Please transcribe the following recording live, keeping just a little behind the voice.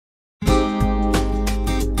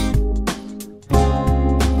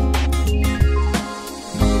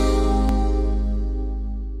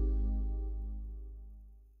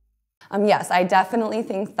Yes, I definitely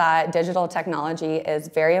think that digital technology is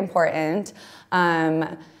very important.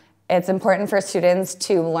 It's important for students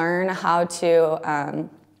to learn how to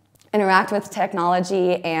interact with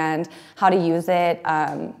technology and how to use it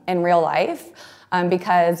in real life.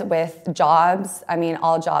 Because with jobs, I mean,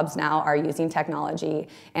 all jobs now are using technology,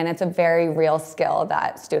 and it's a very real skill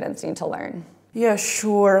that students need to learn. Yeah,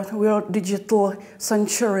 sure. We are digital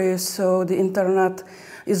century, so the internet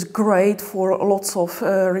is great for lots of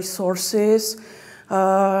resources.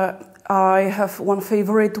 I have one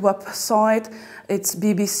favorite website. It's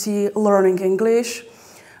BBC Learning English,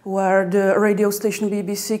 where the radio station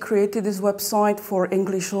BBC created this website for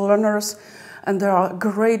English learners. And there are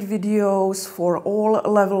great videos for all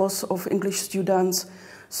levels of English students.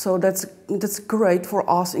 So that's great for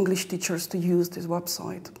us English teachers to use this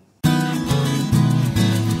website.